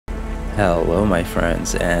Hello my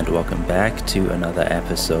friends, and welcome back to another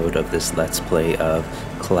episode of this Let's Play of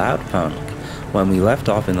Cloudpunk. When we left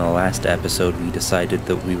off in the last episode, we decided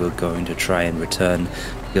that we were going to try and return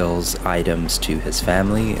Bill's items to his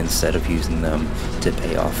family instead of using them to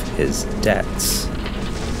pay off his debts.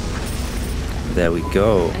 There we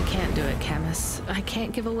go. I can't do it, Camus. I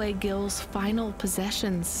can't give away Gil's final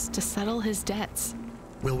possessions to settle his debts.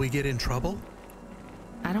 Will we get in trouble?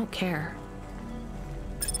 I don't care.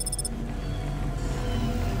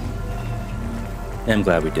 I'm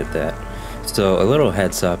glad we did that. So a little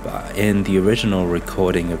heads up, in the original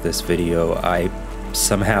recording of this video, I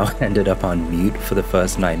somehow ended up on mute for the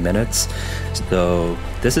first 9 minutes. So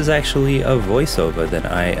this is actually a voiceover that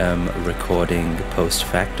I am recording post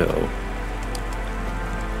facto.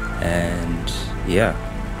 And yeah,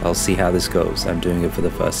 I'll see how this goes. I'm doing it for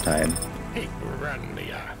the first time. Hey,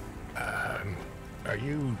 Rania, are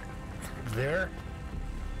you there?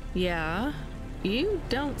 Yeah? You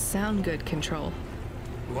don't sound good, Control.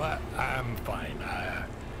 Well, I'm fine.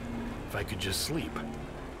 If I could just sleep.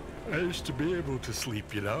 I used to be able to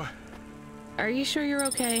sleep, you know? Are you sure you're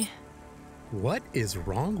okay? What is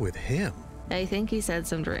wrong with him? I think he said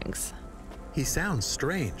some drinks. He sounds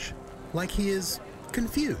strange, like he is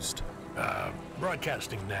confused.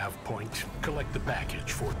 Broadcasting nav point. Collect the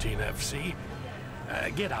package, 14FC.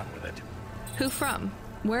 Get on with it. Who from?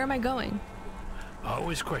 Where am I going?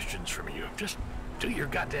 Always questions from you. Just do your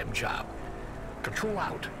goddamn job. Control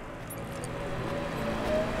out.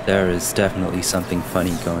 There is definitely something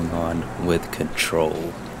funny going on with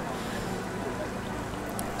Control.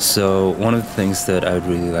 So one of the things that I would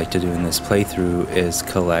really like to do in this playthrough is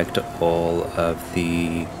collect all of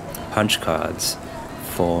the punch cards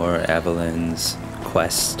for Evelyn's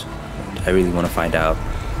quest. I really want to find out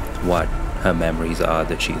what her memories are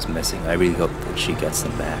that she's missing. I really hope that she gets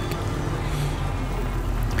them back.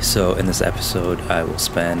 So in this episode, I will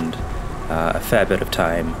spend a fair bit of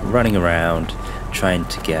time running around trying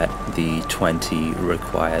to get the 20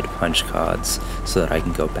 required punch cards so that I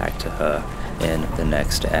can go back to her in the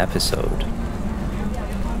next episode.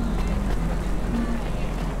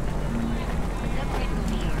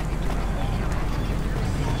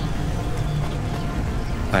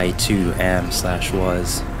 I too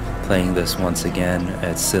am/was playing this once again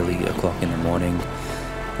at silly o'clock in the morning.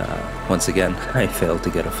 Once again, I failed to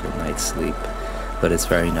get a full night's sleep, but it's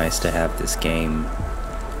very nice to have this game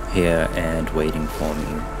here and waiting for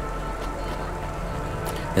me.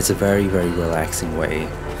 It's a very, very relaxing way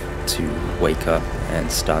to wake up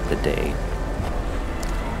and start the day.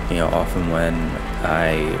 You know, often when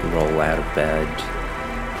I roll out of bed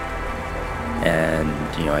and,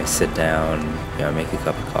 you know, I sit down, you know, make a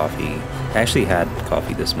cup of coffee. I actually had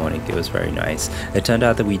coffee this morning. It was very nice. It turned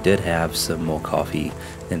out that we did have some more coffee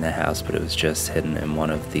in the house, but it was just hidden in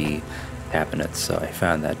one of the cabinets, so I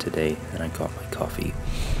found that today and I got my coffee.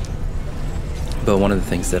 But one of the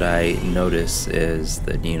things that I notice is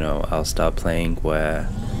that, you know, I'll start playing where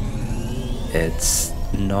it's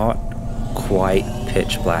not quite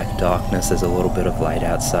pitch black darkness. There's a little bit of light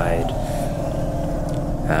outside.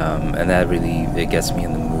 And that really, it gets me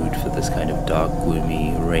in the mood for this kind of dark,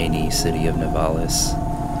 gloomy, rainy city of Nivalis.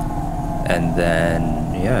 And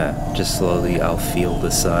then, yeah, just slowly I'll feel the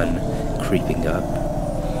sun creeping up.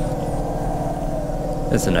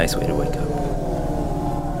 It's a nice way to wake up.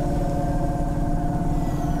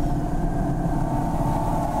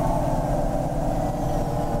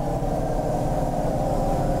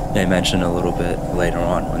 I mentioned a little bit later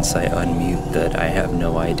on once I unmute that I have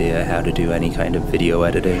no idea how to do any kind of video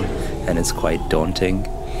editing, and it's quite daunting.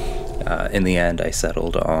 In the end, I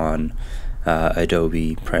settled on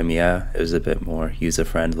Adobe Premiere. It was a bit more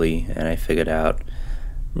user-friendly, and I figured out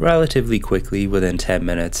relatively quickly, within 10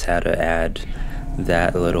 minutes, how to add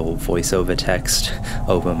that little voiceover text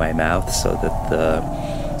over my mouth so that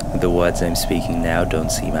the words I'm speaking now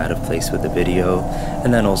don't seem out of place with the video,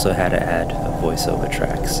 and then also how to add a voiceover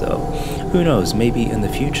track. So who knows, maybe in the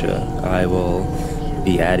future I will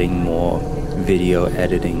be adding more video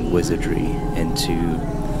editing wizardry into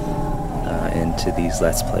these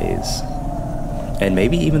Let's Plays. And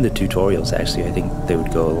maybe even the tutorials, actually. I think they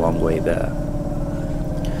would go a long way there.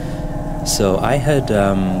 So I had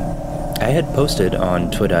posted on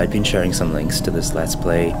Twitter, I'd been sharing some links to this Let's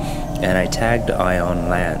Play, and I tagged Ion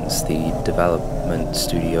Lands, the development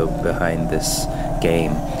studio behind this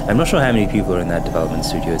game. I'm not sure how many people are in that development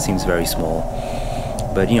studio, it seems very small.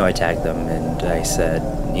 But, you know, I tagged them and I said,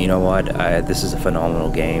 you know what, this is a phenomenal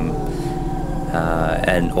game.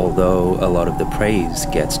 And although a lot of the praise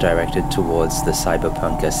gets directed towards the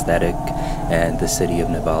cyberpunk aesthetic and the city of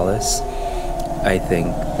Nivalis, I think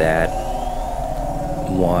that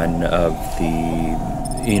one of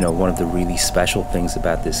the really special things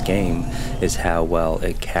about this game is how well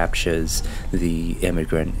it captures the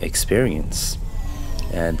immigrant experience.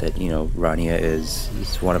 And that, Rania is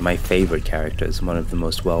one of my favorite characters, one of the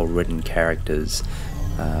most well-written characters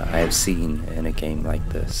I have seen in a game like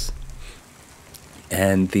this.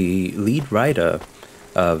 And the lead writer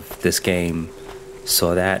of this game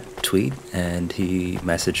saw that tweet and he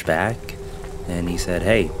messaged back and he said,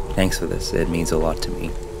 "Hey, thanks for this, it means a lot to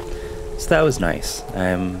me." So that was nice.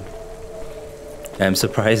 I'm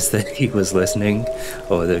surprised that he was listening,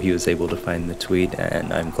 or that he was able to find the tweet,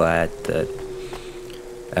 and I'm glad that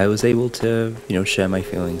I was able to, share my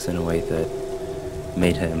feelings in a way that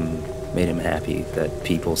made him happy that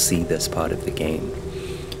people see this part of the game.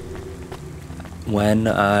 When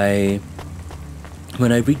I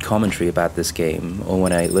read commentary about this game, or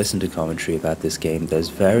when I listen to commentary about this game, there's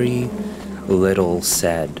very little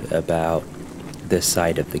said about this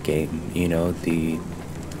side of the game.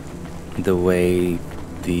 The way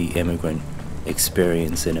the immigrant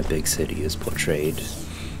experience in a big city is portrayed.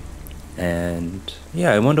 And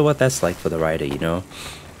yeah, I wonder what that's like for the writer,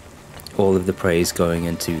 all of the praise going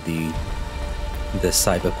into the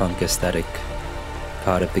cyberpunk aesthetic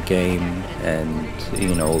part of the game, and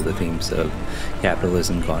all the themes of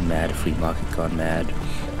capitalism gone mad, free market gone mad,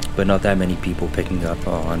 but not that many people picking up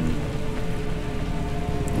on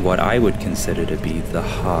what I would consider to be the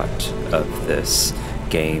heart of this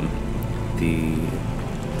game, the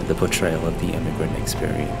portrayal of the immigrant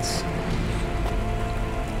experience.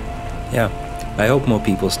 Yeah, I hope more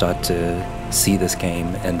people start to see this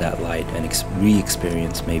game in that light and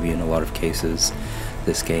re-experience, maybe in a lot of cases,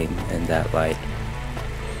 this game in that light.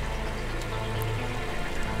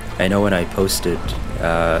 I know when I posted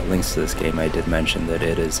links to this game, I did mention that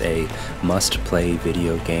it is a must-play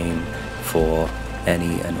video game for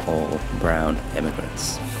any and all brown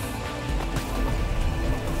immigrants.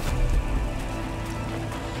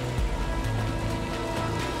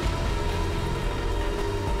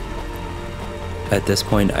 At this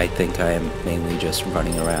point, I think I am mainly just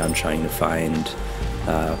running around trying to find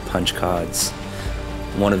punch cards.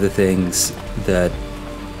 One of the things that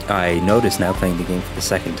I noticed now playing the game for the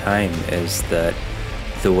second time is that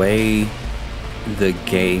the way the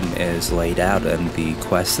game is laid out and the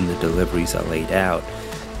quests and the deliveries are laid out,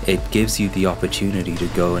 it gives you the opportunity to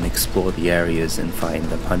go and explore the areas and find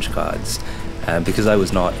the punch cards. Because I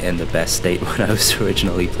was not in the best state when I was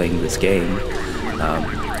originally playing this game,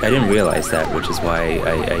 I didn't realize that, which is why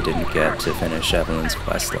I didn't get to finish Evelyn's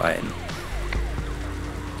quest line.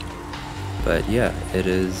 But yeah,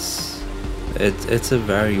 it's a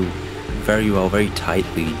very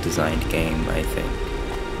tightly designed game, I think.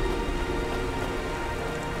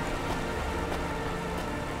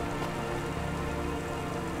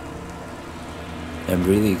 I'm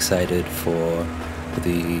really excited for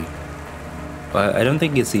I don't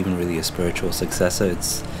think it's even really a spiritual successor.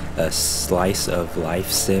 It's a slice of life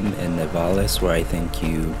sim in Nivalis, where I think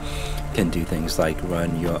you can do things like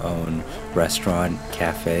run your own restaurant,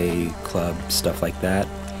 cafe, club, stuff like that.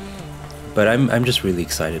 But I'm just really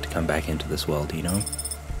excited to come back into this world,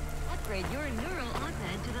 Upgrade your neural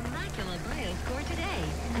iPad to the Macula Bioscore today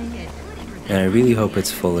and get 20% And I really hope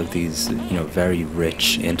it's full of these, very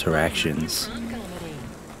rich interactions.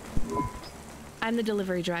 I'm the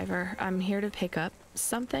delivery driver. I'm here to pick up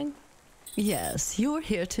something. Yes, you're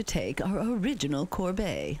here to take our original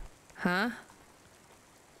corbeille. Huh?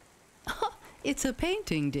 It's a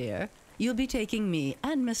painting, dear. You'll be taking me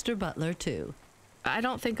and Mr. Butler, too. I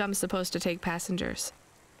don't think I'm supposed to take passengers.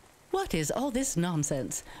 What is all this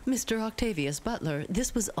nonsense? Mr. Octavius Butler,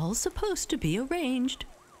 this was all supposed to be arranged.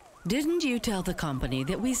 Didn't you tell the company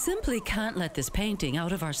that we simply can't let this painting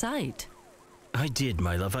out of our sight? I did,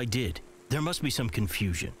 my love, I did. There must be some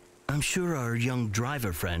confusion. I'm sure our young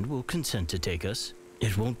driver friend will consent to take us.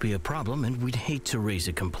 It won't be a problem, and we'd hate to raise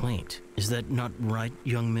a complaint. Is that not right,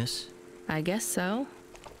 young miss? I guess so.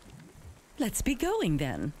 Let's be going,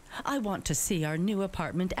 then. I want to see our new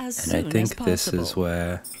apartment as soon as possible. And I think this is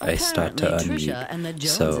where I start to unmute.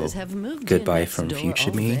 So, goodbye from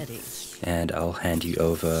future me, and I'll hand you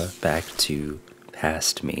over back to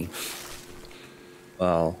past me.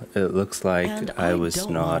 Well, it looks like I was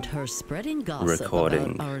not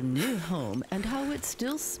recording. About our new home and how it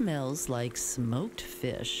still smells like smoked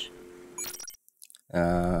fish.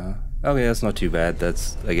 Okay, that's not too bad.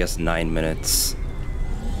 That's, I guess, 9 minutes.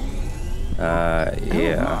 Oh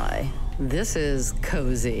yeah. my, this is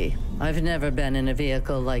cozy. I've never been in a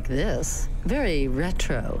vehicle like this. Very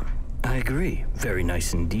retro. I agree. Very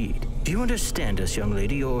nice indeed. Do you understand us, young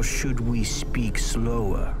lady, or should we speak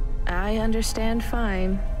slower? I understand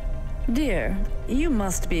fine. Dear, you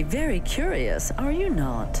must be very curious, are you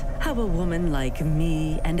not? How a woman like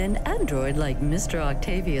me and an android like Mr.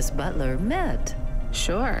 Octavius Butler met.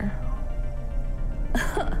 Sure.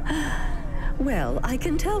 Well, I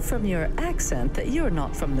can tell from your accent that you're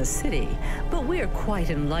not from the city, but we're quite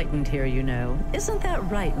enlightened here, you know. Isn't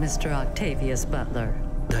that right, Mr. Octavius Butler?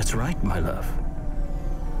 That's right, my love.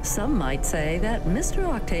 Some might say that Mr.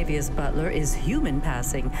 Octavius Butler is human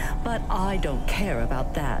passing, but I don't care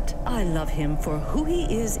about that. I love him for who he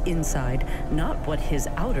is inside, not what his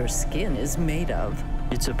outer skin is made of.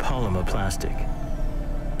 It's a polymer plastic.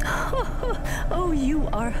 Oh, you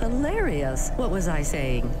are hilarious. What was I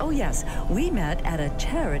saying? Oh, yes, we met at a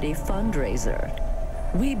charity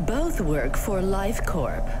fundraiser. We both work for Life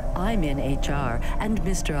Corp. I'm in HR, and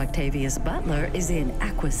Mr. Octavius Butler is in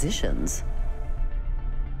acquisitions.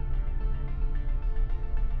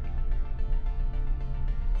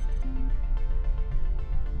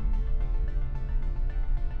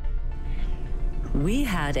 We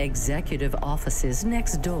had executive offices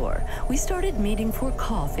next door. We started meeting for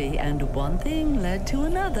coffee, and one thing led to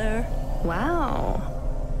another. Wow.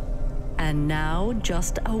 And now,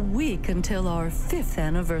 just a week until our 5th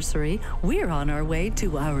anniversary, we're on our way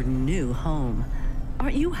to our new home.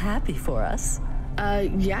 Aren't you happy for us?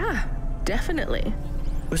 Yeah, definitely.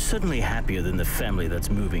 We're suddenly happier than the family that's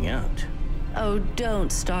moving out. Oh,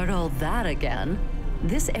 don't start all that again.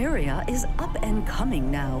 This area is up and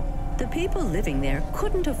coming now. The people living there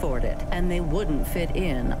couldn't afford it, and they wouldn't fit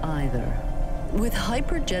in either. With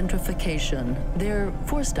hyper-gentrification, they're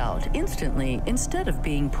forced out instantly instead of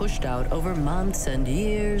being pushed out over months and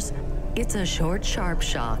years. It's a short, sharp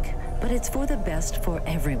shock, but it's for the best for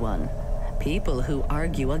everyone. People who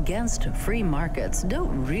argue against free markets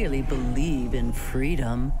don't really believe in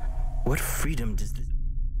freedom. What freedom does this...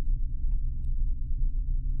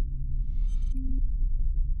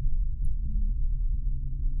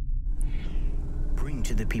 bring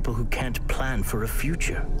to the people who can't plan for a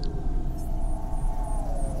future?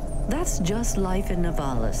 That's just life in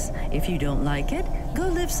Nivalis. If you don't like it, go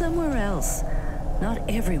live somewhere else. Not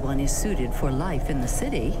everyone is suited for life in the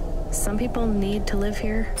city. Some people need to live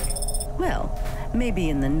here. Well, maybe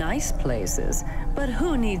in the nice places, but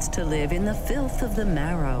who needs to live in the filth of the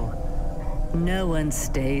Marrow? No one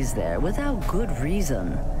stays there without good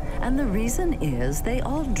reason. And the reason is they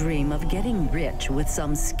all dream of getting rich with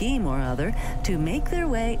some scheme or other to make their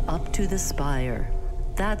way up to the spire.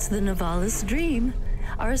 That's the Nivalis dream.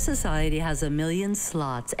 Our society has 1,000,000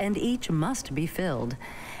 slots, and each must be filled.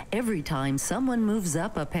 Every time someone moves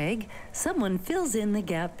up a peg, someone fills in the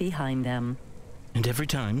gap behind them. And every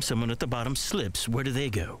time someone at the bottom slips, where do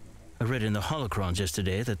they go? I read in the holocrons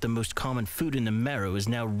yesterday that the most common food in the Marrow is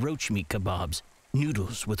now roach meat kebabs,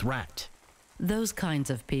 noodles with rat. Those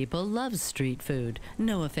kinds of people love street food.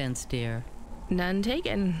 No offense, dear. None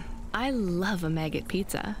taken. I love a maggot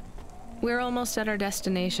pizza. We're almost at our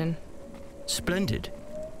destination. Splendid.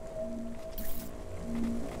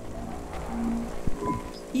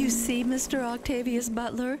 You see, Mr. Octavius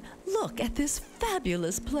Butler? Look at this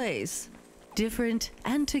fabulous place. Different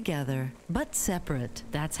and together, but separate.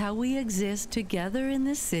 That's how we exist together in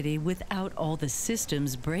this city without all the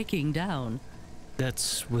systems breaking down.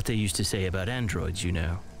 That's what they used to say about androids, you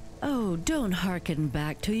know. Oh, don't hearken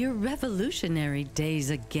back to your revolutionary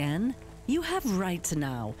days again. You have rights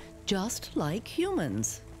now, just like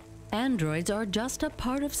humans. Androids are just a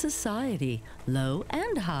part of society, low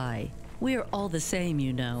and high. We're all the same,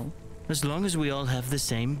 you know. As long as we all have the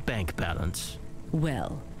same bank balance.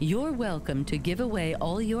 Well, you're welcome to give away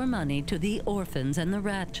all your money to the orphans and the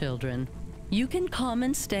rat children. You can come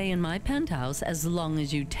and stay in my penthouse as long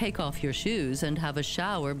as you take off your shoes and have a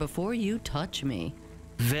shower before you touch me.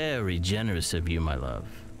 Very generous of you, my love.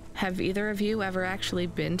 Have either of you ever actually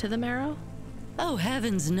been to the Marrow? Oh,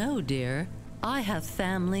 heavens no, dear. I have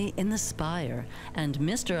family in the Spire, and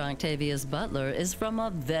Mr. Octavius Butler is from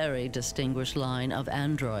a very distinguished line of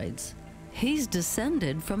androids. He's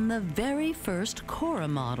descended from the very first Cora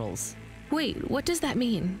models. Wait, what does that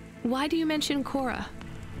mean? Why do you mention Cora?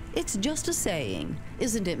 It's just a saying,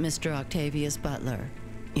 isn't it, Mr. Octavius Butler?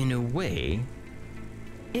 In a way.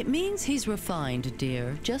 It means he's refined,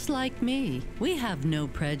 dear, just like me. We have no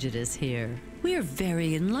prejudice here. We're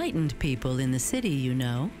very enlightened people in the city, you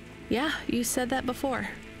know. Yeah, you said that before.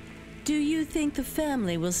 Do you think the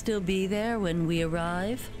family will still be there when we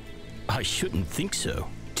arrive? I shouldn't think so.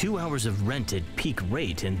 2 hours of rent at peak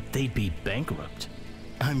rate and they'd be bankrupt.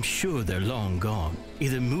 I'm sure they're long gone,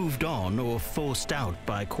 either moved on or forced out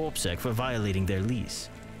by Corpsec for violating their lease.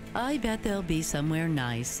 I bet they'll be somewhere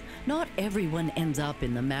nice. Not everyone ends up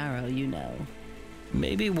in the Marrow, you know.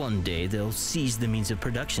 Maybe one day they'll seize the means of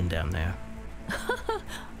production down there.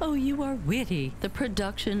 Oh, you are witty. The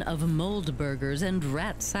production of mold burgers and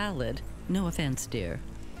rat salad. No offense, dear.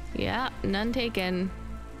 Yeah, none taken.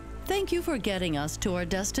 Thank you for getting us to our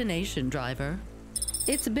destination, driver.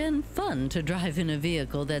 It's been fun to drive in a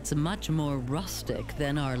vehicle that's much more rustic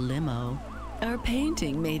than our limo. Our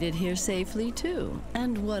painting made it here safely, too.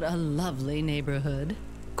 And what a lovely neighborhood.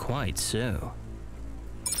 Quite so.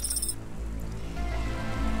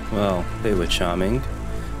 Well, they were charming.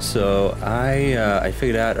 So I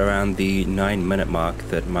figured out around the 9-minute mark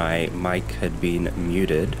that my mic had been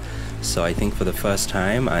muted. So I think for the first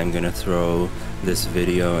time I'm gonna throw this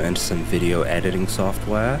video into some video editing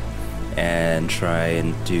software and try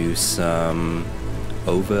and do some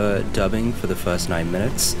overdubbing for the first 9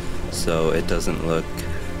 minutes so it doesn't look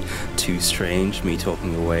too strange, me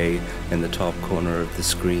talking away in the top corner of the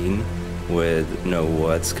screen with no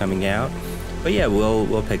words coming out. But yeah,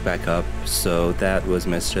 we'll pick back up. So that was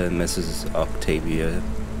Mr. and Mrs.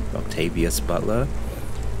 Octavius Butler,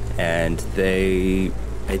 and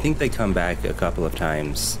I think they come back a couple of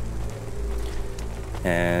times,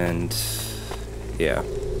 and yeah,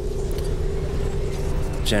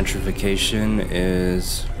 gentrification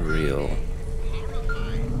is real.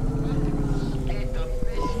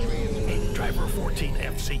 Driver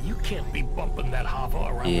 14FC, you can't be bumping that hovel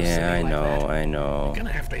around the city Yeah, I like know, that. I know. You're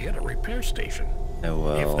gonna have to hit a repair station. I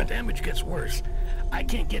will. If the damage gets worse, I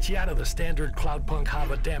can't get you out of the standard Cloudpunk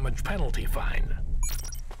Hava damage penalty fine.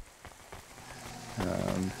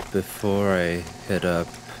 Before I hit up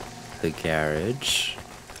the garage,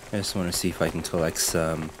 I just want to see if I can collect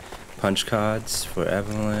some punch cards for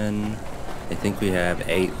Evelyn. I think we have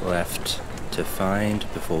 8 left to find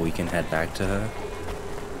before we can head back to her.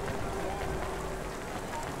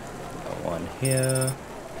 Got one here.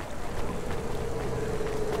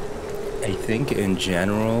 I think in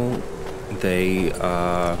general they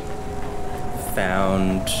are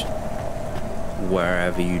found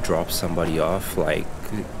wherever you drop somebody off. Like,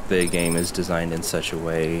 the game is designed in such a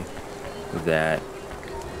way that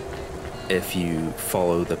if you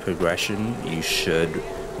follow the progression, you should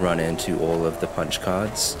run into all of the punch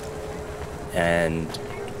cards. And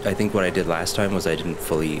I think what I did last time was I didn't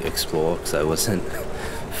fully explore because I wasn't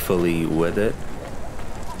fully with it,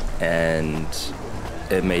 and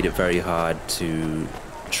it made it very hard to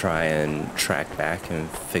try and track back and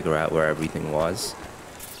figure out where everything was.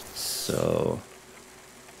 So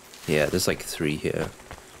yeah, there's like 3 here,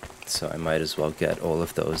 so I might as well get all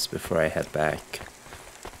of those before I head back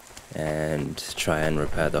and try and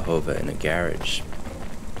repair the hover in a garage.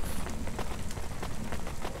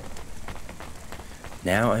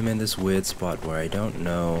 Now I'm in this weird spot where I don't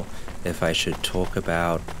know if I should talk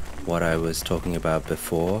about what I was talking about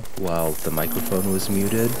before while the microphone was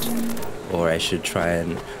muted, or I should try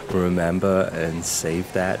and remember and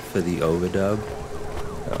save that for the overdub.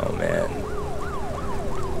 Oh man.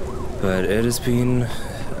 But it has been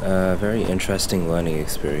a very interesting learning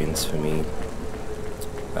experience for me.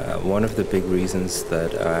 One of the big reasons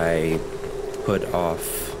that I put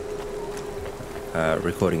off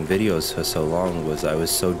recording videos for so long was I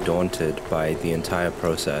was so daunted by the entire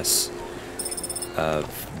process of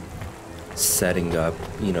setting up,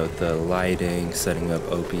 you know, the lighting, setting up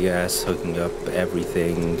OBS, hooking up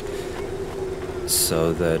everything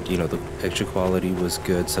so that, you know, the picture quality was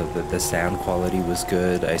good, so that the sound quality was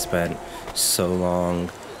good. I spent so long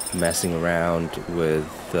messing around with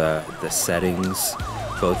the settings,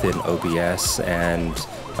 both in OBS and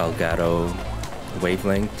Elgato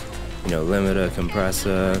wavelength, you know, limiter,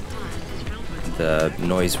 compressor, the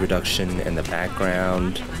noise reduction in the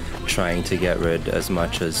background, trying to get rid as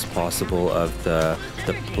much as possible of the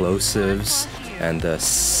plosives and the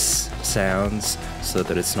sounds so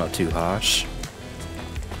that it's not too harsh.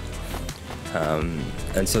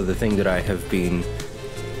 And so the thing that I have been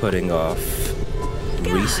putting off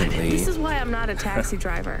recently... This is why I'm not a taxi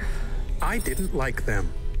driver. I didn't like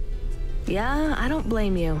them. Yeah, I don't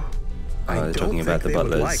blame you. I they're don't talking think about the they would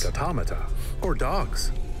butlers. like automata or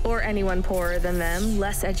dogs. Or anyone poorer than them,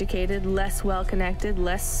 less educated, less well-connected,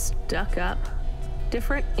 less stuck up.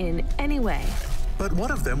 Different in any way. But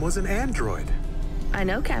one of them was an android. I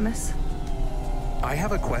know, Camus. I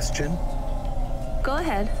have a question. Go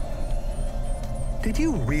ahead. Did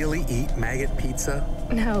you really eat maggot pizza?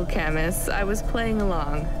 No, Camus. I was playing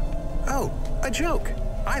along. Oh, a joke.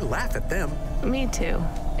 I laugh at them. Me too.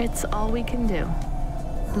 It's all we can do.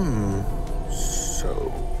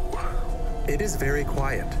 So... It is very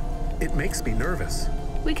quiet. It makes me nervous.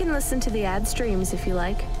 We can listen to the ad streams if you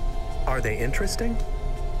like. Are they interesting?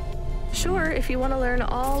 Sure, if you want to learn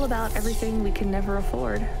all about everything we can never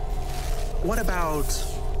afford. What about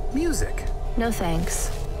music? No thanks.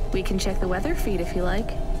 We can check the weather feed if you like.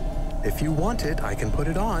 If you want it, I can put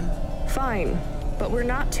it on. Fine, but we're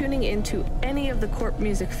not tuning into any of the Corp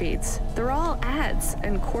music feeds. They're all ads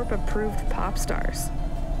and Corp-approved pop stars.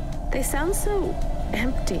 They sound so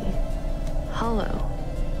empty, hollow.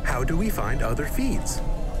 How do we find other feeds?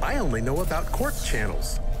 I only know about Corp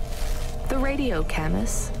channels. The radio,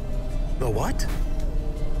 Camus. The what?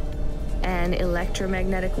 An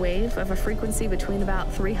electromagnetic wave of a frequency between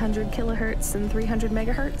about 300 kilohertz and 300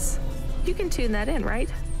 megahertz. You can tune that in, right?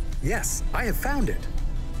 Yes, I have found it.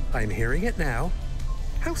 I'm hearing it now.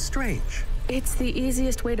 How strange. It's the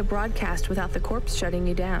easiest way to broadcast without the Corps shutting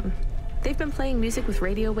you down. They've been playing music with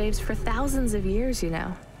radio waves for thousands of years, you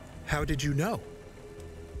know. How did you know?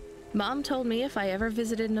 Mom told me if I ever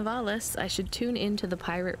visited Nivalis, I should tune into the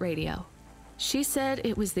pirate radio. She said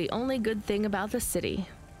it was the only good thing about the city.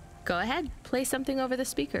 Go ahead, play something over the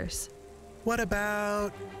speakers. What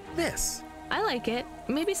about this? I like it.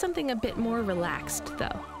 Maybe something a bit more relaxed,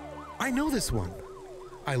 though. I know this one.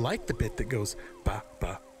 I like the bit that goes ba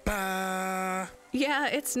ba ba. Yeah,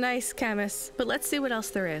 it's nice, Camus, but let's see what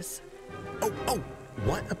else there is. Oh,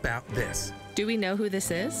 what about this? Do we know who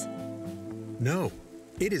this is? No,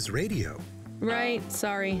 it is radio. Right,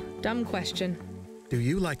 sorry. Dumb question. Do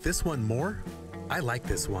you like this one more? I like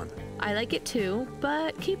this one. I like it too,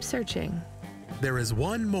 but keep searching. There is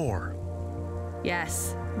one more.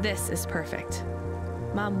 Yes, this is perfect.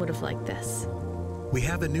 Mom would have liked this. We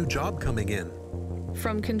have a new job coming in.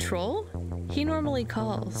 From Control? He normally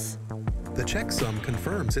calls. The checksum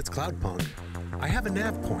confirms it's Cloudpunk. I have a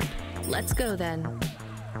nav point. Let's go then.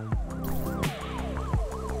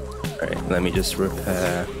 Alright, let me just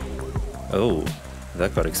repair. Oh,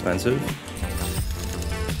 that got expensive.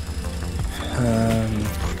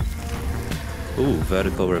 Ooh,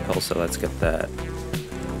 vertical repulsor, let's get that.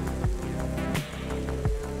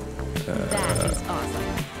 That is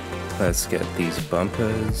awesome. Let's get these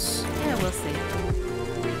bumpers. Yeah, we'll see.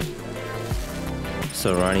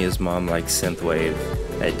 So Rania's mom likes synthwave.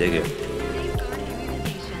 I dig it.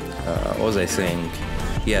 What was I saying?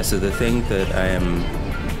 Yeah, so the thing that I am...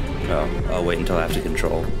 Oh, I'll wait until after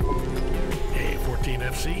Control. Hey,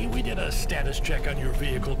 14FC, we did a status check on your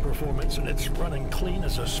vehicle performance and it's running clean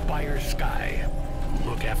as a spire sky.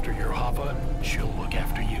 Look after your Hava, she'll look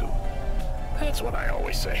after you. That's what I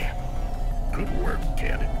always say. Good work,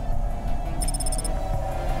 kid.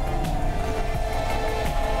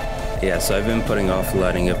 Yeah, so I've been putting off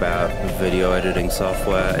learning about video editing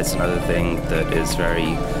software. It's another thing that is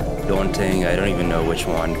very daunting. I don't even know which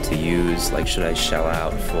one to use. Like, should I shell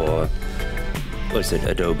out for, what is it,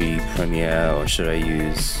 Adobe Premiere, or should I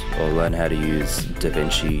use, or learn how to use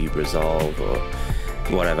DaVinci Resolve, or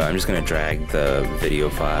whatever. I'm just gonna drag the video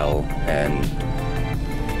file and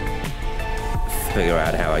figure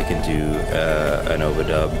out how I can do an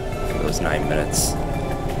overdub for those 9 minutes.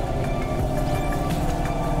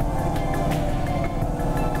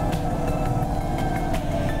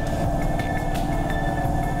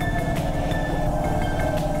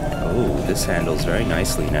 This handles very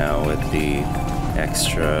nicely now with the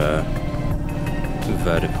extra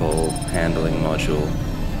vertical handling module.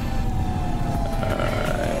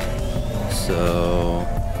 Alright, so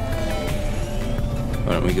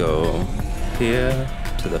why don't we go here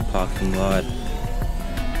to the parking lot.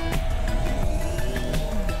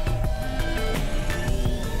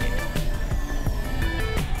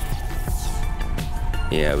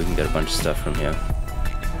 Yeah, we can get a bunch of stuff from here.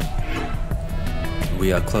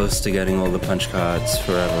 We are close to getting all the punch cards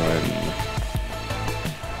for Evelyn.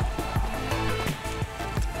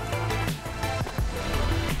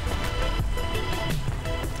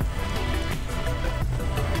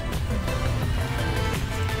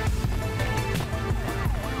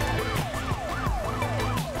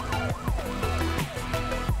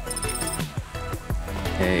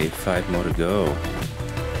 Hey, 5 more to go.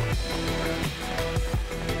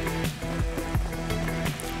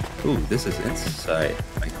 Ooh, this is inside.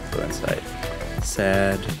 I can go inside.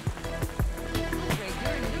 Sad.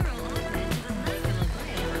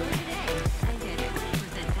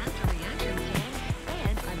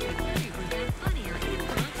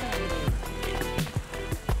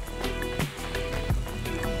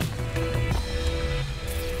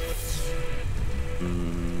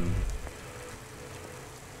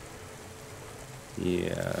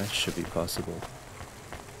 Yeah, that should be possible.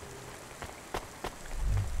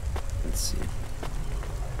 Let's see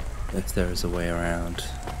if there is a way around.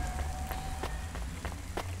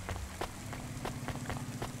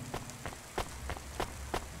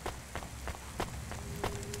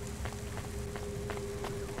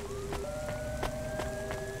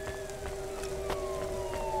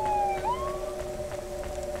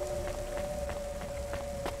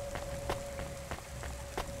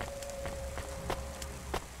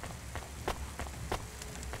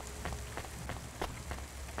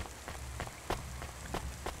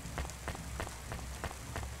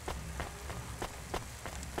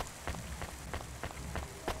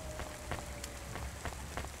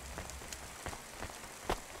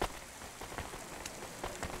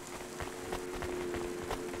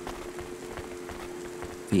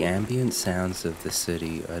 The ambient sounds of the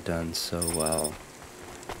city are done so well.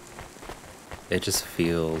 It just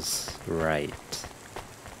feels right.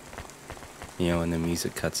 You know, when the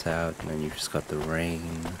music cuts out and then you've just got the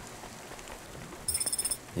rain.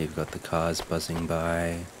 You've got the cars buzzing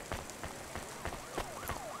by.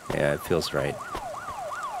 Yeah, it feels right.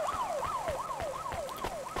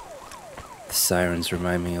 The sirens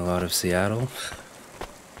remind me a lot of Seattle.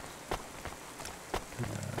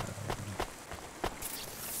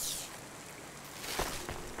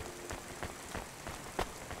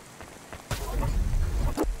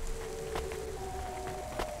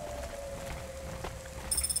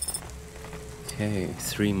 Okay,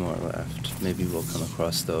 3 more left. Maybe we'll come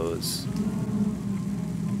across those.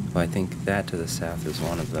 Well, I think that to the south is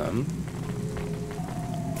one of them.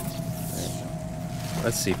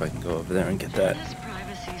 Let's see if I can go over there and get that. This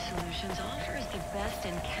Privacy Solutions offers the best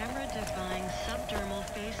in camera-defying subdermal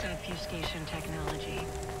face obfuscation technology.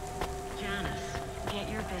 Janice, get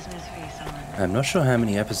your business face on. I'm not sure how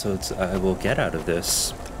many episodes I will get out of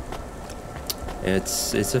this.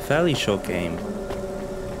 It's a fairly short game,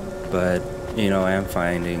 but you know, I am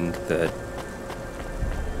finding that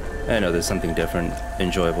I know there's something different,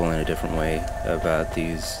 enjoyable in a different way about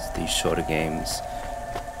these shorter games.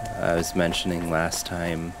 I was mentioning last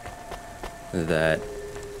time that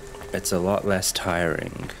it's a lot less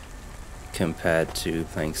tiring compared to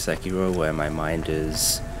playing Sekiro, where my mind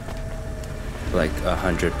is like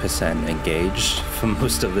 100% engaged for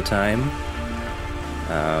most of the time.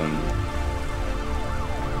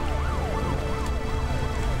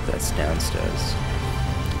 That's downstairs.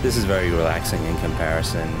 This is very relaxing in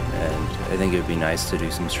comparison, and I think it would be nice to do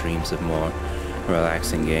some streams of more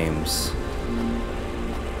relaxing games.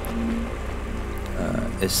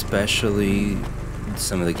 Especially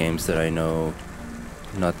some of the games that I know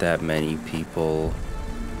not that many people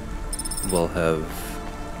will have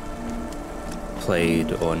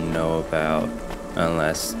played or know about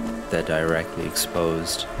unless they're directly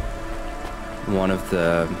exposed. One of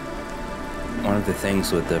the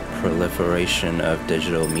things with the proliferation of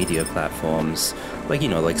digital media platforms, like, you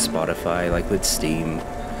know, like Spotify, like with Steam,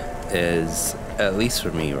 is, at least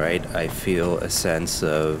for me, right, I feel a sense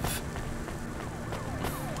of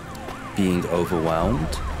being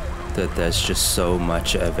overwhelmed, that there's just so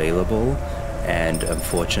much available, and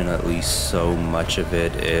unfortunately so much of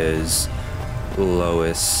it is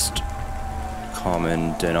lowest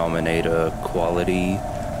common denominator quality.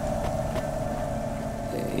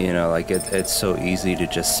 You know, like it's so easy to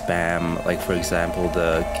just spam, like for example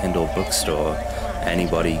the Kindle bookstore.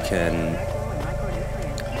 Anybody can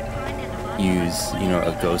use, you know,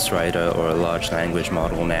 a ghostwriter or a large language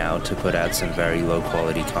model now to put out some very low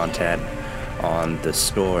quality content on the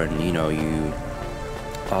store, and you know, you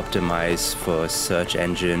optimize for search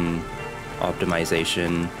engine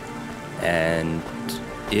optimization, and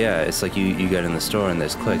yeah, it's like you get in the store and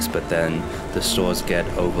there's clicks, but then the stores get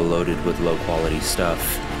overloaded with low quality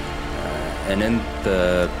stuff. And in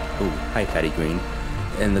the hi Patty Green,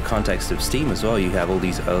 in the context of Steam as well, you have all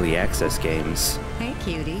these early access games. Hey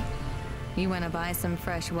cutie, you want to buy some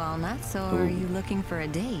fresh walnuts, or are you looking for a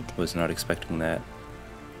date? Was not expecting that.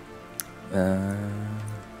 I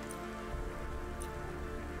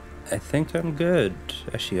think I'm good.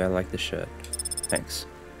 Actually, I like the shirt. Thanks.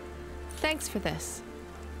 Thanks for this.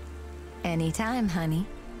 Anytime, honey.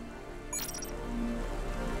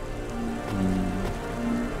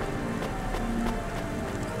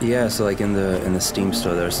 Yeah, so like in the Steam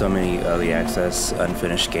store, there are so many early access,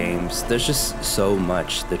 unfinished games. There's just so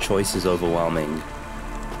much. The choice is overwhelming.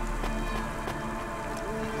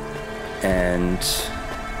 And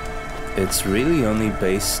it's really only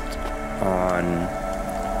based on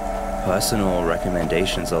personal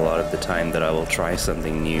recommendations a lot of the time that I will try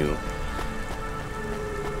something new.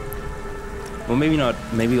 Well, maybe not,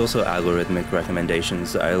 maybe also algorithmic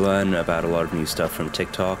recommendations. I learn about a lot of new stuff from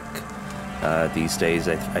TikTok. These days,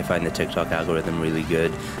 I find the TikTok algorithm really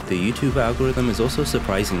good. The YouTube algorithm is also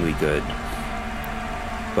surprisingly good,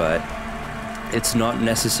 but it's not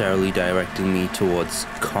necessarily directing me towards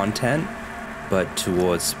content, but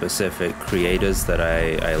towards specific creators that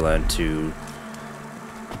I learn to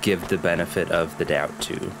give the benefit of the doubt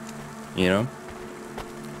to, you know?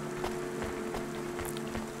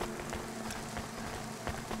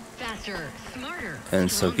 Faster, smarter, And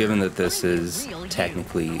so stronger, given that this is real you.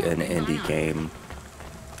 technically an indie game,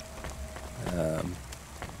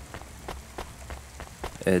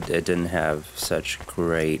 it didn't have such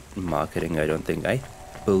great marketing, I don't think. I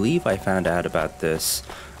believe I found out about this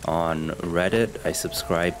on Reddit. I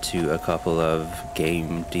subscribed to a couple of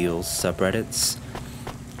game deals subreddits,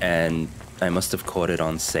 and I must have caught it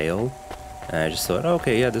on sale, And I just thought,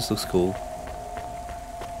 okay, yeah, this looks cool.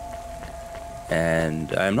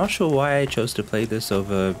 And I'm not sure why I chose to play this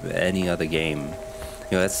over any other game.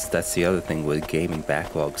 You know, that's the other thing with gaming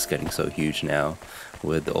backlogs getting so huge now,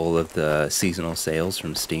 with all of the seasonal sales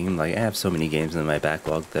from Steam. Like, I have so many games in my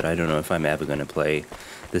backlog that I don't know if I'm ever going to play.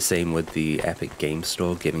 The same with the Epic Game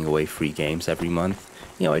Store giving away free games every month.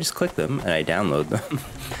 You know, I just click them and I download them.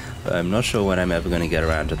 But I'm not sure when I'm ever going to get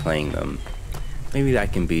around to playing them. Maybe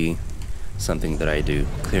that can be something that I do,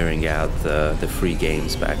 clearing out the free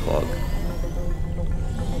games backlog.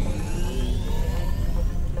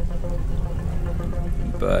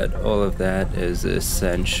 But all of that is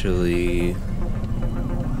essentially...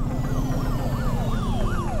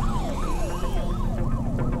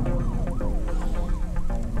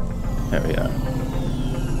 There we are.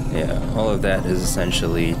 Yeah, all of that is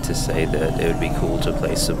essentially to say that it would be cool to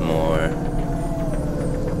play some more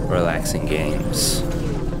relaxing games.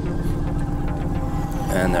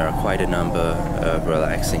 And there are quite a number of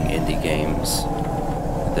relaxing indie games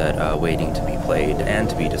that are waiting to be played and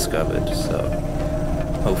to be discovered, so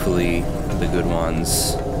hopefully the good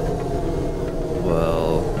ones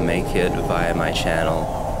will make it via my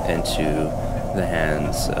channel into the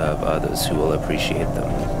hands of others who will appreciate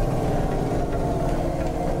them.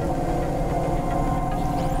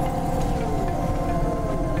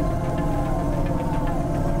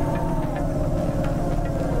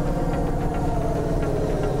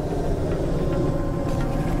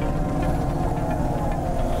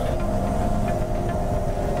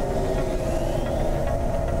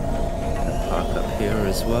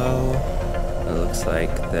 As well. It looks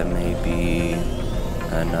like there may be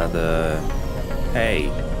another... Hey,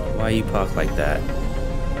 why you park like that?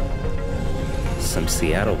 Some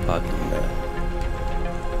Seattle parking there.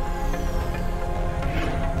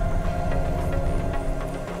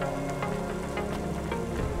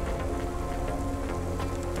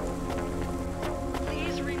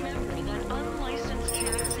 Please remember that unlicensed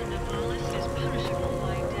checks in Nivalis is punishable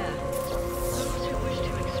by death. Those who wish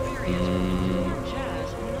to experience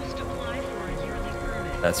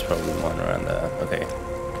That's probably one around there. Okay.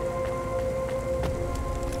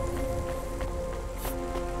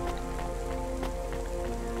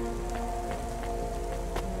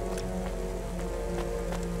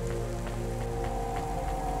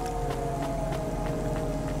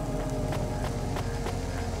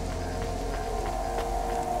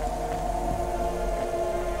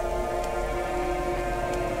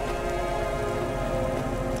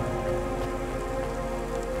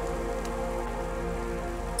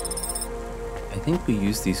 I think we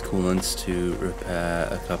use these coolants to repair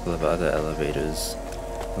a couple of other elevators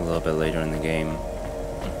a little bit later in the game.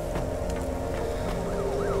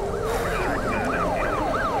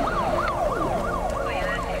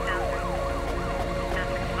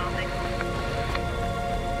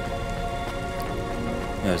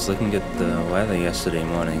 Yeah, I was looking at the weather yesterday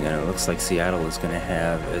morning and it looks like Seattle is going to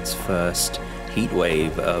have its first heat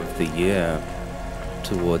wave of the year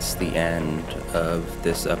towards the end of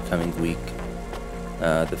this upcoming week.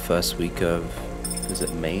 The first week of, is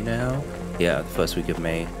it May now? Yeah, the first week of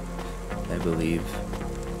May, I believe.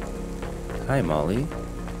 Hi, Molly.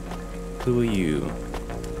 Who are you?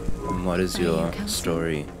 And what is your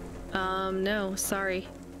story? No, sorry.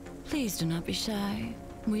 Please do not be shy.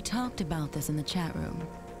 We talked about this in the chat room.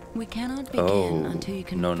 We cannot begin until you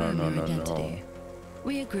confirm your identity.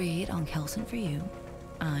 We agreed on Kelson for you.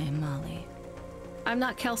 I am Molly. I'm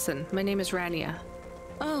not Kelson. My name is Rania.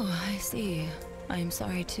 Oh, I see. I am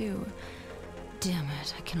sorry too. Damn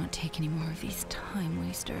it, I cannot take any more of these time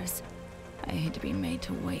wasters. I hate to be made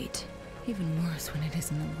to wait. Even worse when it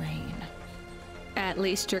is in the rain. At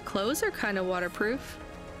least your clothes are kind of waterproof.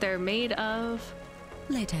 They're made of...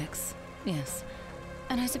 latex, yes.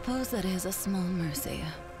 And I suppose that is a small mercy.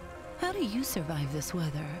 How do you survive this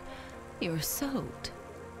weather? You're soaked.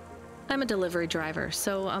 I'm a delivery driver,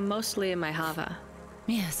 so I'm mostly in my Hava.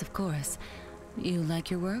 Yes, of course. You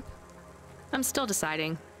like your work? I'm still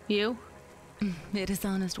deciding. You? It is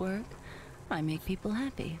honest work. I make people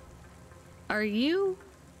happy. Are you?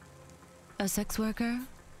 A sex worker?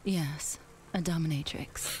 Yes, a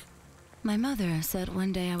dominatrix. My mother said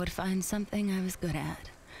one day I would find something I was good at.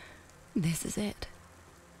 This is it.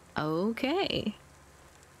 Okay.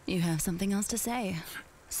 You have something else to say.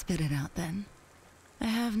 Spit it out then. I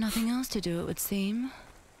have nothing else to do, it would seem.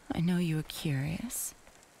 I know you are curious.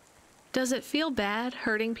 Does it feel bad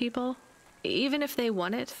hurting people? Even if they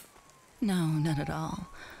want it? No, not at all.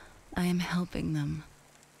 I am helping them.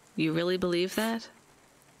 You really believe that?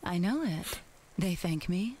 I know it. They thank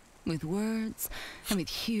me, with words, and with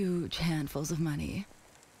huge handfuls of money.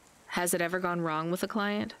 Has it ever gone wrong with a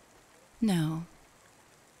client? No.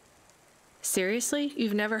 Seriously?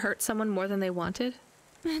 You've never hurt someone more than they wanted?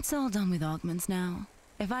 It's all done with augments now.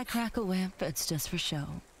 If I crack a whip, it's just for show.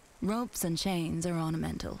 Ropes and chains are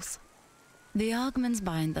ornamentals. The augments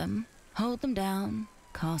bind them, hold them down,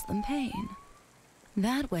 cause them pain.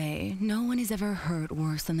 That way, no one is ever hurt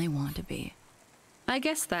worse than they want to be. I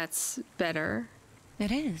guess that's better.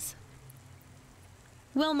 It is.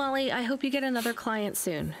 Well, Molly, I hope you get another client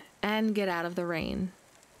soon, and get out of the rain.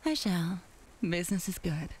 I shall. Business is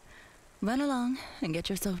good. Run along and get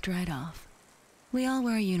yourself dried off. We all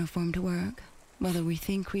wear a uniform to work, whether we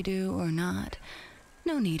think we do or not.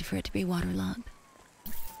 No need for it to be waterlogged.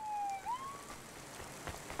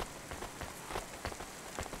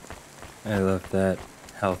 I love that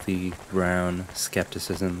healthy brown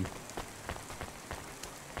skepticism.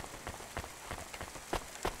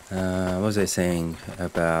 What was I saying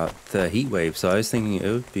about the heat wave? So I was thinking it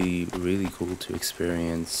would be really cool to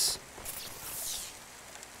experience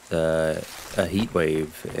a heat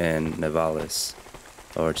wave in Nivalis,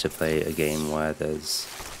 or to play a game where there's,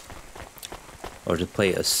 or to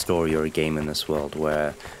play a story or a game in this world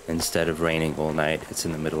where instead of raining all night, it's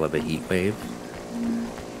in the middle of a heat wave.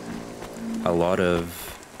 A lot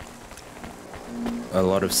of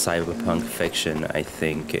cyberpunk fiction, I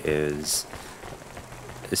think, is,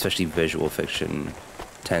 especially visual fiction,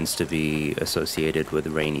 tends to be associated with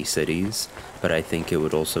rainy cities, but I think it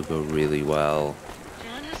would also go really well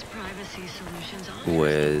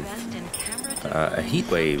with a heat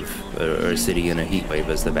wave, or a city in a heat wave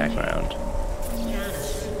as the background.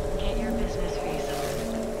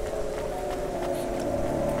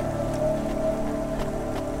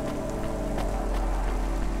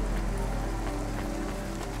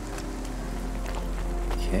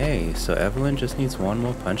 Okay, so Evelyn just needs one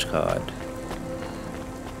more punch card.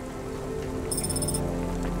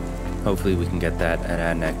 Hopefully we can get that at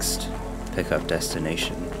our next pickup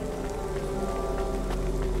destination.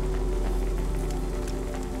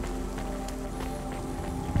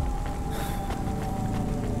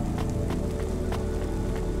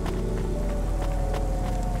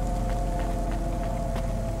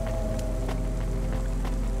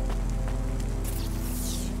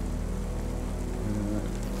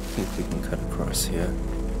 I think we can cut across here.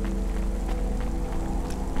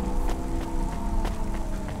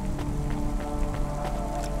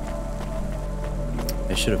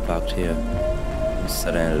 I should have parked here.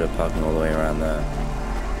 Instead I ended up parking all the way around there.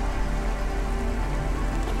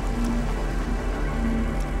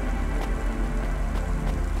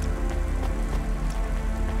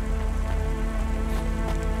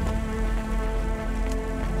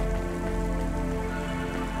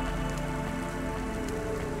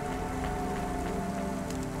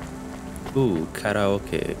 Ooh,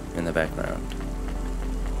 karaoke in the background.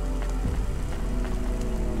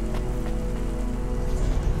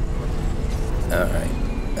 Alright,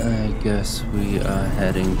 I guess we are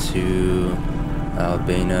heading to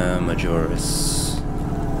Albina Majoris.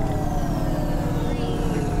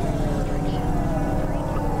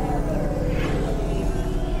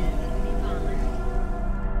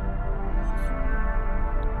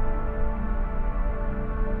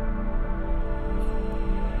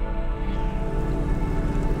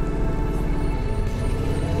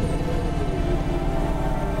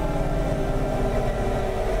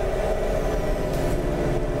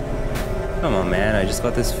 Come on, man, I just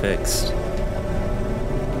got this fixed.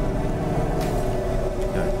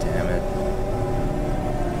 God damn it.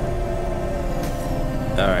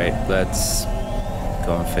 Alright, let's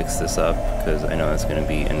go and fix this up, because I know that's going to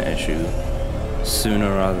be an issue sooner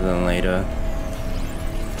rather than later.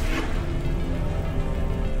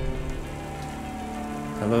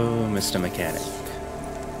 Hello, Mr. Mechanic.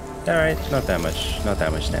 Alright, not that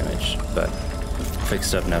much damage, but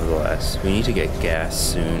fixed up nevertheless. We need to get gas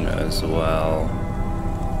soon as well.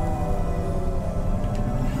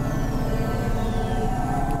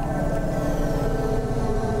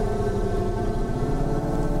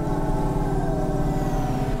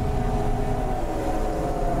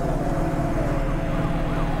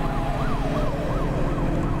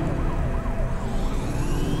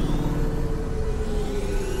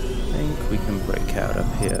 I think we can break out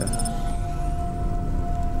up here.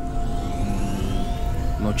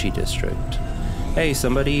 Mochi District. Hey,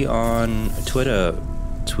 somebody on Twitter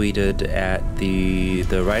tweeted at the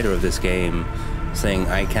writer of this game saying,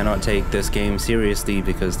 I cannot take this game seriously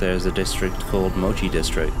because there's a district called Mochi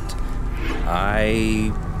District.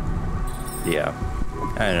 Yeah.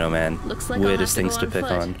 I don't know, man. Looks like weirdest things to pick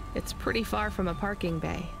on. It's pretty far from a parking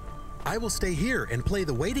bay. I will stay here and play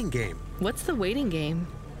the waiting game. What's the waiting game?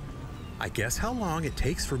 I guess how long it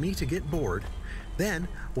takes for me to get bored, Then,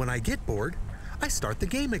 when I get bored, I start the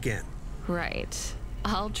game again. Right.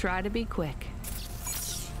 I'll try to be quick.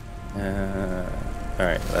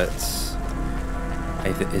 Alright, let's...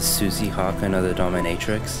 Is Susie Hawk another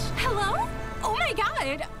dominatrix? Hello? Oh my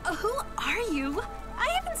god! Who are you? I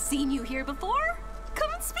haven't seen you here before.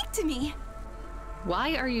 Come and speak to me.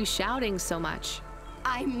 Why are you shouting so much?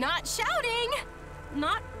 I'm not shouting!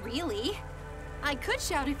 Not really. I could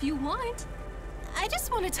shout if you want. I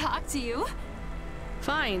just want to talk to you.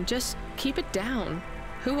 Fine, just keep it down.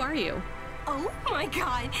 Who are you? Oh my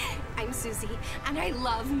god, I'm Susie, and I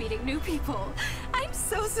love meeting new people. I'm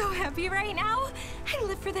so happy right now. I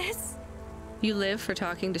live for this. You live for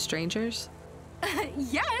talking to strangers?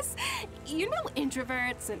 Yes. You know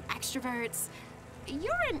introverts and extroverts.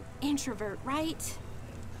 You're an introvert, right?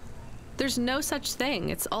 There's no such thing.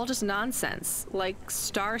 It's all just nonsense, like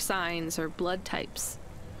star signs or blood types.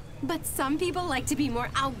 But some people like to be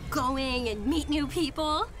more outgoing and meet new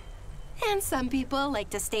people. And some people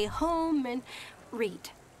like to stay home and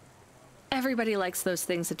read. Everybody likes those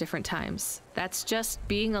things at different times. That's just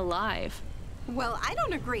being alive. Well, I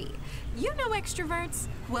don't agree. You know extroverts?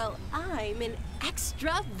 Well, I'm an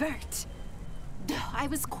extrovert. I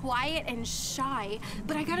was quiet and shy,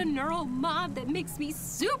 but I got a neural mod that makes me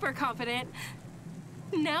super confident.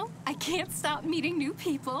 Now, I can't stop meeting new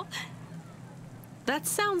people. That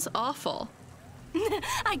sounds awful.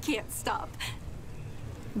 I can't stop.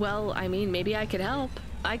 Well, I mean, maybe I could help.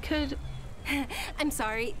 I could... I'm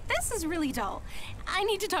sorry, this is really dull. I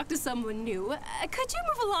need to talk to someone new. Could you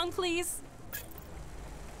move along, please?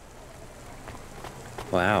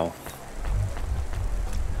 Wow.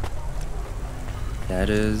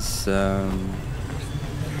 That is,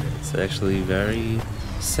 it's actually very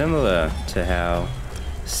similar to how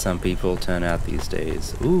some people turn out these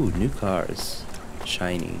days. Ooh, new cars.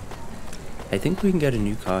 Shiny. I think we can get a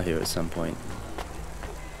new car here at some point.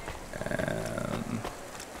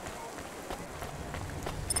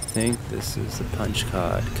 I think this is the punch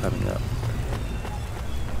card coming up.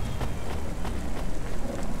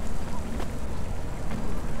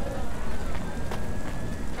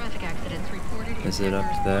 Traffic accidents reported in Is it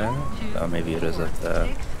up there? Oh, maybe it is up there.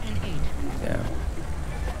 6 and 8. Yeah.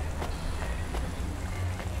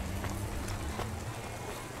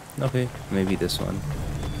 Okay, maybe this one.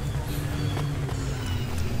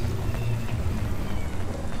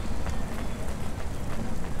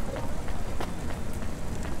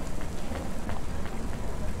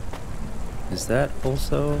 Is that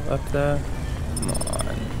also up there? Come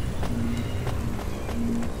on.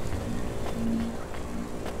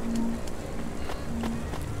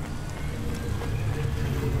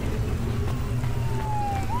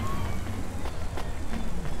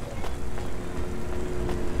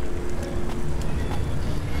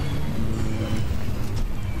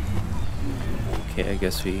 Okay, I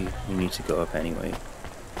guess we need to go up anyway.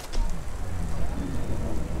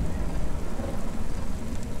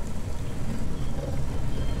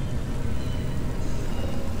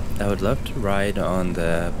 I would love to ride on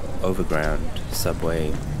the overground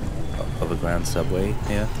subway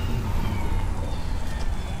here.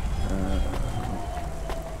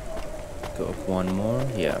 Go up one more,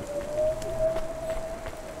 yeah.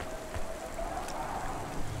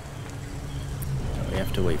 We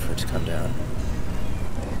have to wait for it to come down.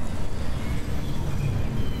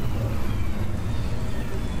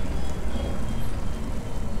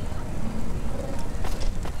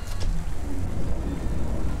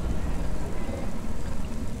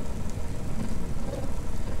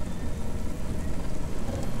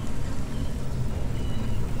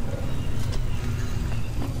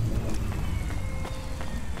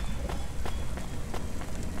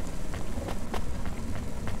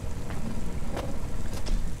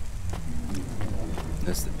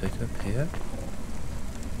 Is the pickup here?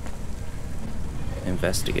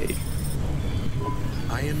 Investigate.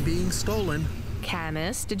 I am being stolen.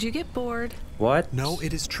 Camus, did you get bored? What? No,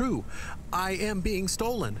 it is true. I am being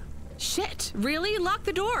stolen. Shit, really? Lock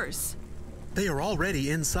the doors. They are already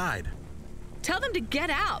inside. Tell them to get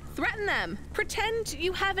out. Threaten them. Pretend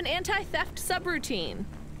you have an anti-theft subroutine.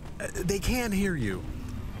 They can hear you.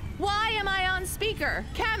 Why am I on speaker?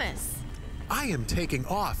 Camus! I am taking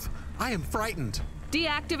off. I am frightened.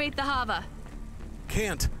 Deactivate the Hava.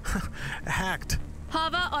 Can't. Hacked.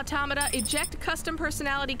 Hava, automata, eject custom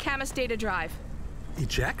personality Camus data drive.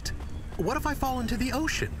 Eject? What if I fall into the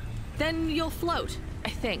ocean? Then you'll float, I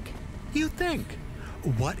think. You think?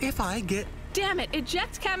 What if I get... Damn it,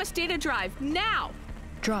 eject Camus data drive, now!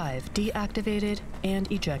 Drive deactivated and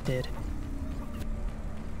ejected.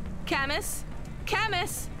 Camus?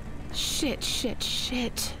 Camus! Shit.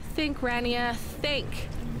 Think, Rania, think.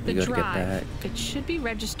 The gotta get drive. back. It should be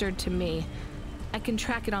registered to me. I can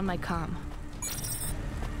track it on my comm.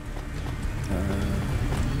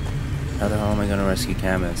 How the hell am I gonna rescue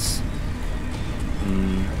Camus?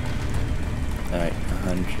 Alright,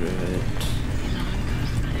 100.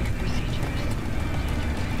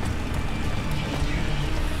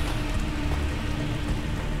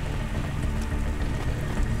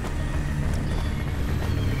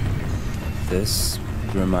 This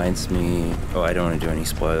reminds me, oh, I don't want to do any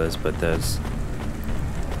spoilers, but there's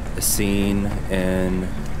a scene in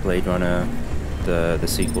Blade Runner, the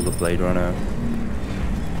sequel to Blade Runner,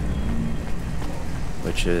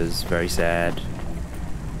 which is very sad,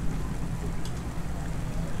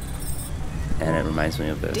 and it reminds me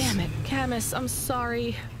of this. Damn it, Camus, I'm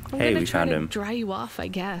sorry. I'm Hey, gonna we try found to him. dry you off, I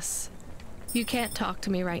guess. You can't talk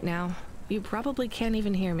to me right now. You probably can't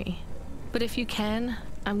even hear me. But if you can,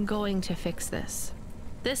 I'm going to fix this.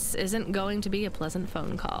 This isn't going to be a pleasant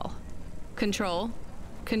phone call. Control?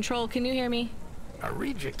 Control, can you hear me? I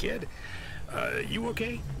read you, kid. You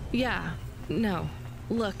okay? Yeah. No.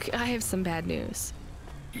 Look, I have some bad news.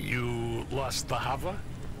 You lost the Hava?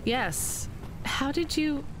 Yes. How did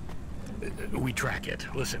you... We track it.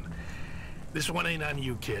 Listen, this one ain't on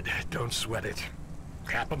you, kid. Don't sweat it.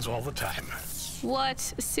 Happens all the time. What?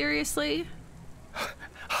 Seriously?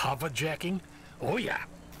 Hava jacking? Oh yeah.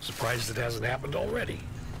 Surprised it hasn't happened already.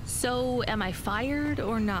 So, am I fired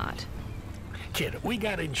or not? Kid, we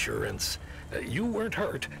got insurance. You weren't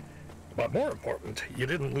hurt. But more important, you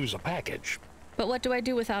didn't lose a package. But what do I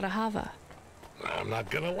do without a Hava? I'm not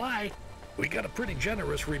gonna lie. We got a pretty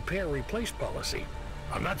generous repair-replace policy.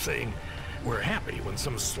 I'm not saying we're happy when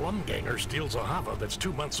some slum ganger steals a Hava that's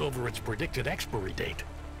 2 months over its predicted expiry date.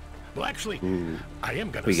 Well, actually, I am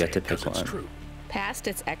gonna We say get to it 'cause pick it's one. true. Past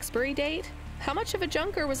its expiry date? How much of a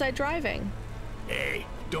junker was I driving? Hey,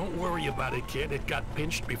 don't worry about it, kid. It got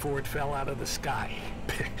pinched before it fell out of the sky.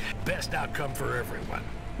 Best outcome for everyone.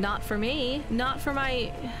 Not for me. Not for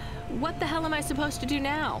my... What the hell am I supposed to do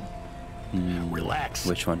now? Relax.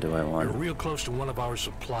 Which one do I You're want? real close to one of our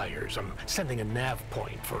suppliers. I'm sending a nav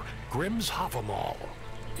point for Grimm's Hava Mall.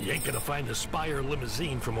 You ain't gonna find a Spire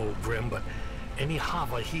limousine from old Grimm, but any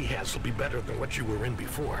Hava he has will be better than what you were in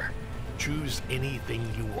before. Choose anything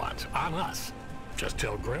you want. On us. Just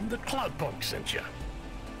tell Grimm that Cloudpunk sent you.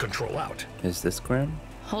 Control out. Is this Grim?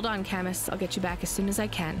 Hold on, Camus. I'll get you back as soon as I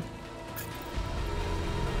can.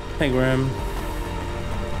 Hey, Grim.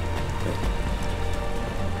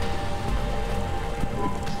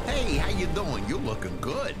 Hey, how you doing? You're looking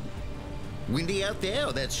good. Windy out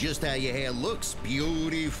there? That's just how your hair looks.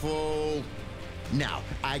 Beautiful. Now,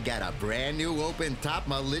 I got a brand new open-top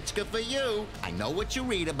Malichka for you. I know what you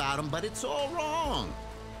read about them, but it's all wrong.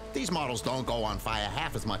 These models don't go on fire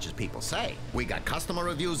half as much as people say. We got customer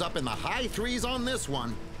reviews up in the high threes on this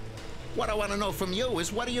one. What I want to know from you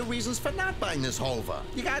is what are your reasons for not buying this Hova?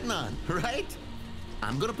 You got none, right?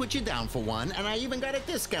 I'm gonna put you down for one, and I even got a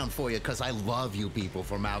discount for you because I love you people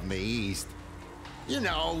from out in the East. You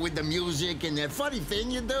know, with the music and that funny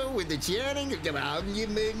thing you do with the chanting.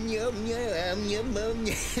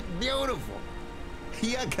 Beautiful.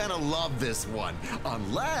 You're gonna love this one,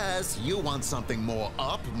 unless you want something more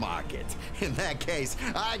upmarket. In that case,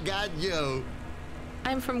 I got you.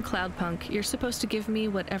 I'm from Cloudpunk. You're supposed to give me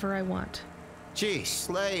whatever I want. Jeez,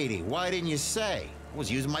 lady, why didn't you say? I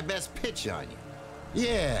was using my best pitch on you.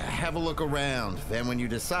 Yeah, have a look around. Then when you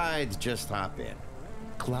decide, just hop in.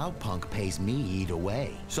 Cloudpunk pays me either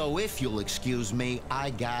way. So if you'll excuse me,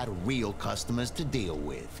 I got real customers to deal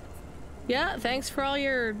with. Yeah, thanks for all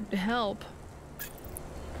your help.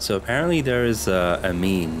 So apparently there is a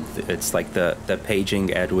meme. It's like the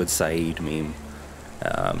paging Edward Said meme.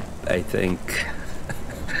 I think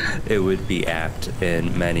it would be apt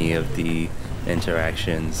in many of the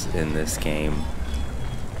interactions in this game,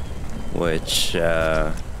 which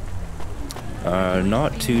are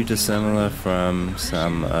not too dissimilar from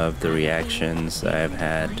some of the reactions I've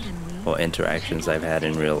had or interactions I've had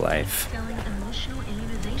in real life.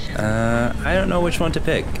 I don't know which one to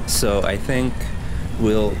pick, so I think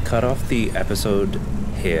we'll cut off the episode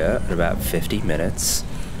here at about 50 minutes,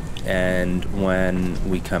 and when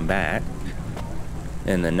we come back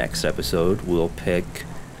in the next episode, we'll pick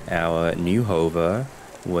our new Hova,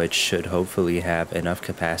 which should hopefully have enough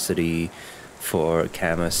capacity for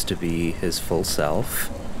Camus to be his full self,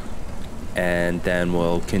 and then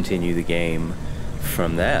we'll continue the game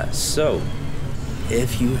from there. So,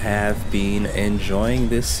 if you have been enjoying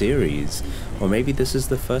this series, or maybe this is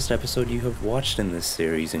the first episode you have watched in this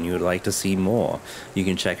series and you would like to see more, you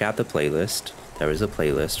can check out the playlist. There is a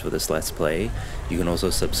playlist for this Let's Play. You can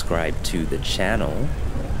also subscribe to the channel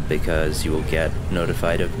because you will get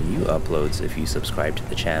notified of new uploads if you subscribe to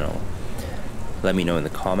the channel. Let me know in the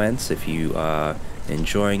comments if you are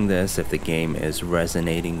enjoying this, if the game is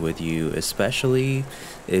resonating with you, especially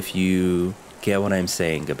if you get what I'm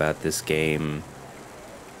saying about this game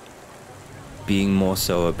being more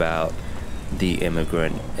so about the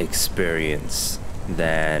immigrant experience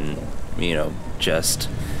than, you know, just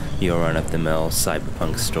your run-of-the-mill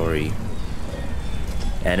cyberpunk story.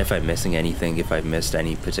 And if I'm missing anything, if I've missed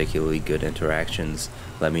any particularly good interactions,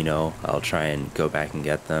 let me know. I'll try and go back and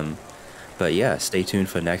get them. But yeah, stay tuned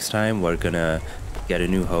for next time. We're gonna get a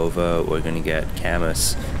new Hova, we're gonna get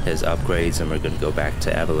Camus his upgrades, and we're gonna go back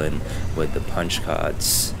to Evelyn with the punch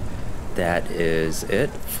cards. That is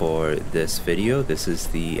it for this video. This is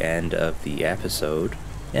the end of the episode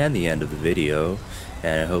and the end of the video,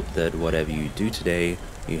 and I hope that whatever you do today,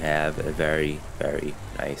 you have a very, very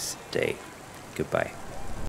nice day. Goodbye.